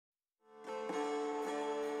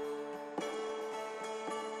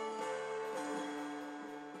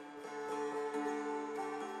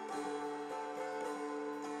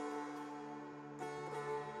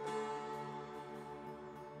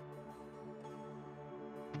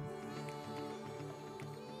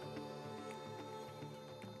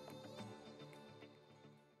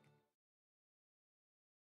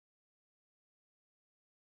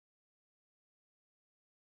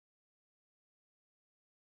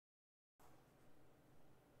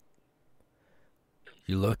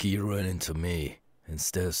You're lucky you ran into me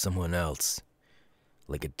instead of someone else,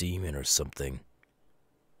 like a demon or something.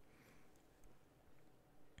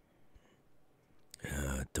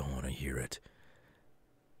 Don't want to hear it.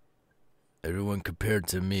 Everyone compared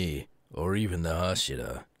to me, or even the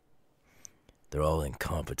Hashira, they're all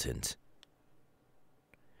incompetent.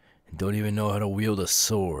 And don't even know how to wield a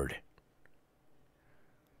sword.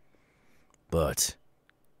 But,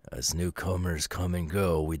 as newcomers come and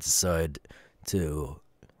go, we decide to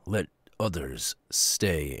let others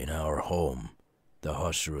stay in our home. The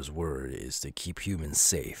Hashira's word is to keep humans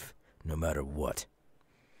safe, no matter what.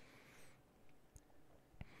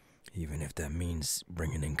 Even if that means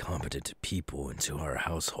bringing incompetent people into our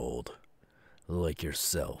household, like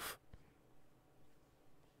yourself.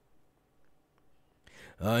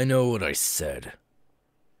 I know what I said.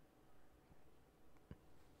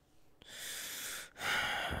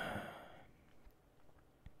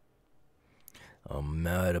 I'm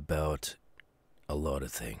mad about a lot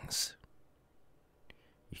of things.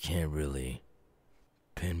 You can't really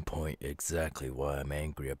pinpoint exactly why I'm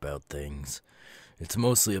angry about things. It's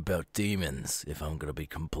mostly about demons, if I'm gonna be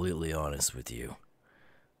completely honest with you.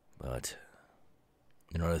 But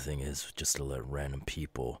another thing is just to let random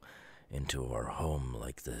people into our home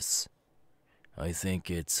like this. I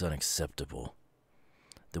think it's unacceptable.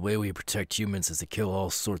 The way we protect humans is to kill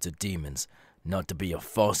all sorts of demons, not to be a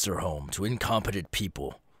foster home to incompetent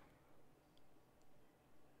people.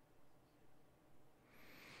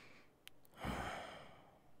 But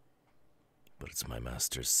it's my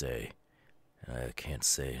master's say, and I can't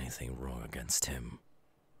say anything wrong against him.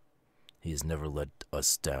 He has never led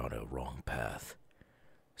us down a wrong path.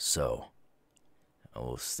 So, I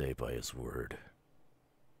will stay by his word.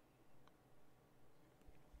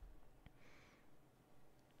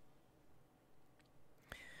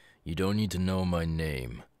 You don't need to know my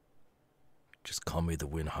name. Just call me the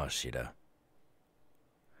Wind Hashira.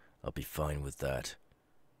 I'll be fine with that.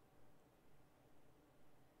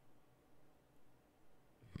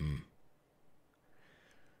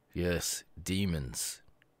 Yes, demons.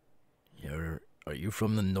 Are you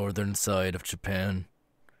from the northern side of Japan?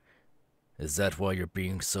 Is that why you're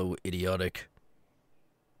being so idiotic?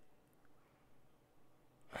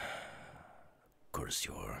 Of course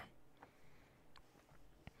you are.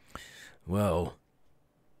 Well,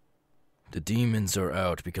 the demons are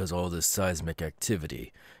out because all this seismic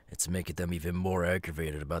activity. It's making them even more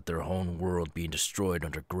aggravated about their own world being destroyed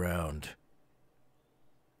underground.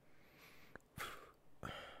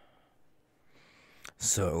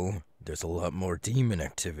 So, there's a lot more demon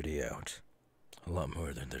activity out. A lot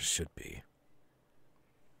more than there should be.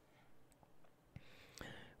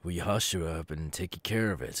 We Hashira have been taking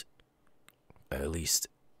care of it. At least,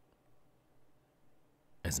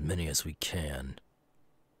 as many as we can.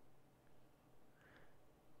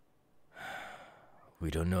 We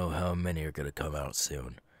don't know how many are gonna come out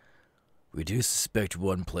soon. We do suspect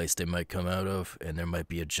one place they might come out of, and there might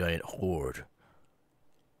be a giant horde.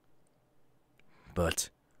 But,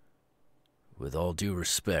 with all due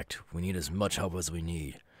respect, we need as much help as we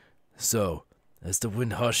need. So, as the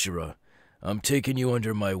Wind Hashira, I'm taking you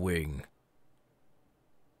under my wing.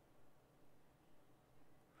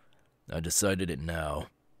 I decided it now.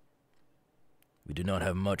 We do not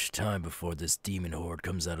have much time before this demon horde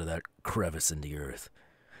comes out of that crevice in the earth.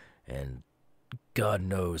 And God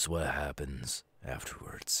knows what happens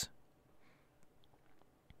afterwards.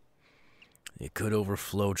 It could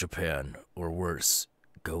overflow Japan, or worse,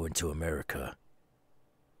 go into America.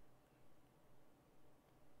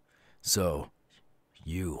 So,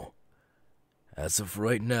 you, as of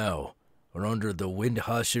right now, are under the Wind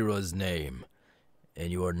Hashira's name,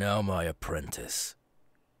 and you are now my apprentice.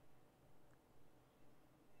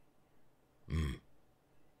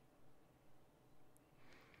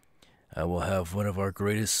 I will have one of our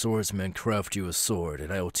greatest swordsmen craft you a sword,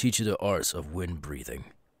 and I will teach you the arts of wind breathing.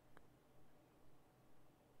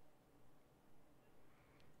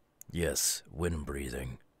 Yes, wind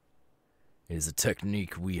breathing. It is a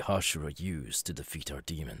technique we Hashira use to defeat our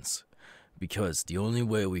demons. Because the only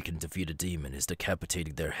way we can defeat a demon is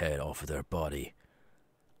decapitating their head off of their body.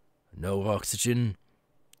 No oxygen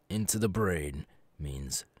into the brain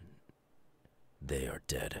means they are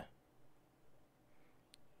dead.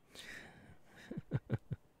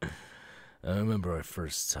 I remember our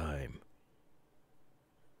first time.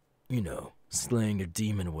 Slaying a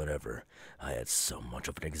demon or whatever. I had so much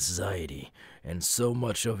of an anxiety, and so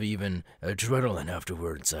much of even adrenaline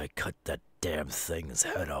afterwards, I cut that damn thing's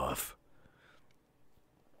head off.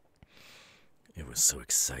 It was so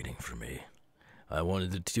exciting for me. I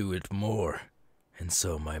wanted to do it more, and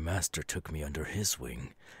so my master took me under his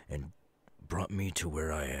wing and brought me to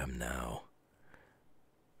where I am now,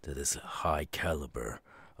 to this high caliber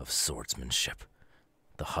of swordsmanship,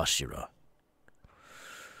 the Hashira.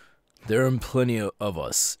 There are plenty of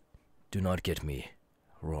us, do not get me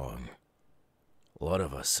wrong. A lot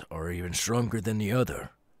of us are even stronger than the other.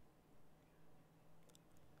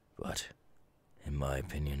 But, in my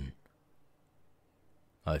opinion,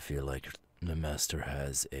 I feel like the master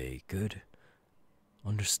has a good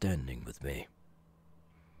understanding with me.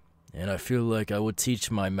 And I feel like I would teach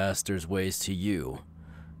my master's ways to you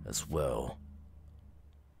as well.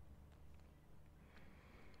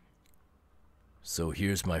 So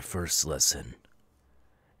here's my first lesson.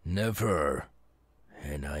 Never,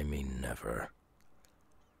 and I mean never,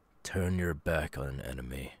 turn your back on an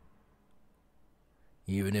enemy.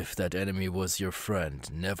 Even if that enemy was your friend,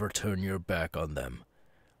 never turn your back on them.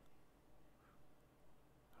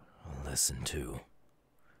 Lesson 2.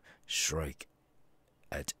 Strike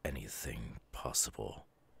at anything possible.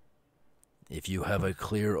 If you have a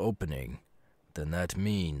clear opening, then that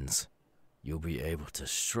means you'll be able to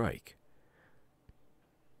strike.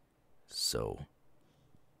 So,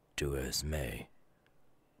 do as may.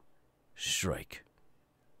 Strike.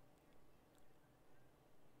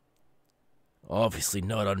 Obviously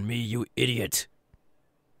not on me, you idiot!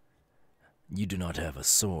 You do not have a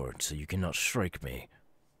sword, so you cannot strike me.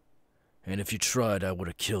 And if you tried, I would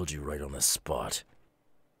have killed you right on the spot.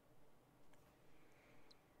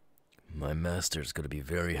 My master's gonna be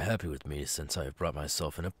very happy with me since I've brought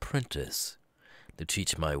myself an apprentice to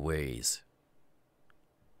teach my ways.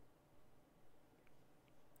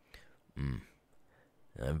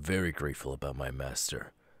 I'm very grateful about my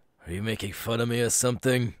master. Are you making fun of me or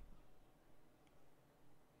something?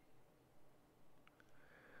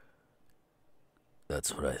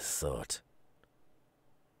 That's what I thought.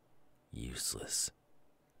 Useless.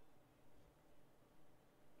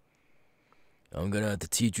 I'm gonna have to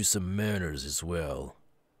teach you some manners as well.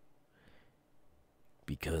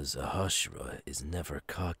 Because a Hashira is never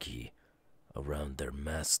cocky around their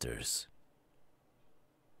masters.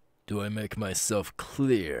 Do I make myself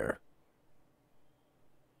clear?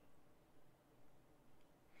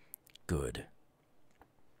 Good.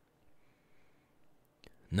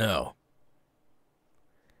 Now,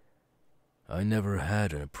 I never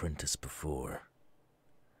had an apprentice before.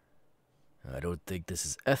 I don't think this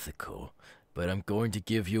is ethical, but I'm going to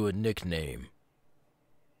give you a nickname.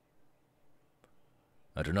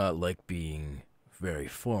 I do not like being very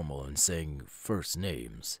formal and saying first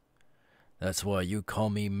names. That's why you call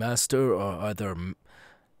me Master or either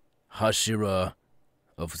Hashira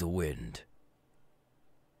of the Wind.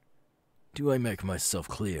 Do I make myself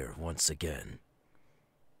clear once again?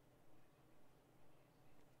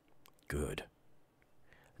 Good.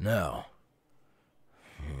 Now,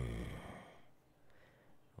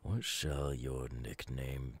 what shall your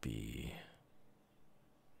nickname be?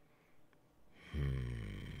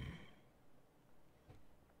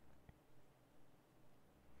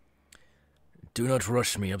 Do not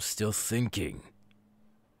rush me, I'm still thinking.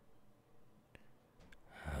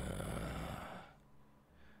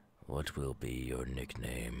 What will be your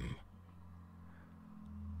nickname?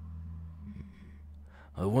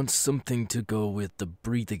 I want something to go with the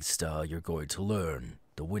breathing style you're going to learn,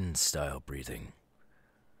 the wind style breathing.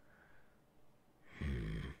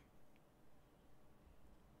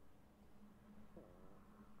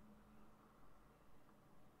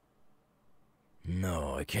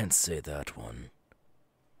 No, I can't say that one.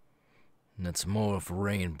 That's more of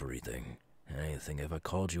rain breathing. Anything if I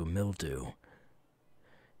called you mildew.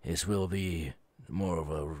 This will be more of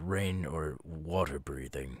a rain or water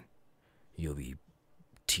breathing. You'll be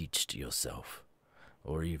teached yourself.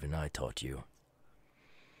 Or even I taught you.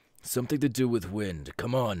 Something to do with wind.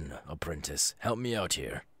 Come on, apprentice. Help me out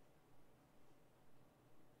here.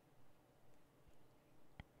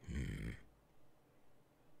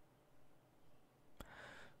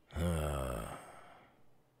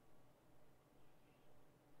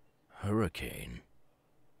 Hurricane.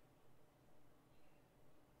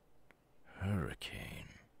 Hurricane.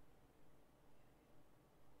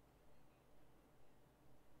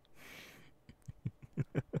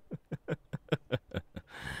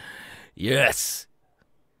 Yes!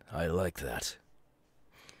 I like that.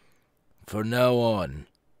 For now on,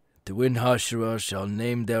 the Wind Hashira shall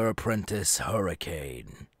name their apprentice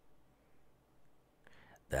Hurricane.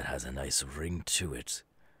 That has a nice ring to it.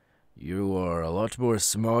 You are a lot more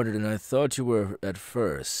smarter than I thought you were at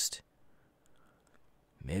first.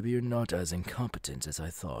 Maybe you're not as incompetent as I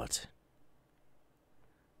thought.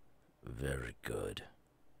 Very good.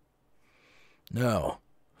 Now,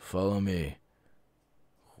 follow me.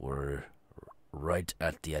 We're right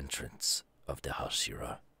at the entrance of the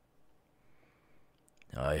Hashira.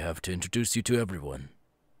 I have to introduce you to everyone,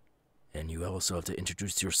 and you also have to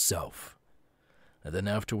introduce yourself. And then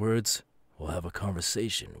afterwards, we'll have a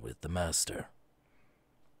conversation with the master.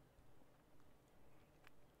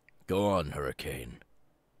 Go on, Hurricane.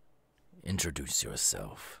 Introduce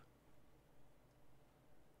yourself.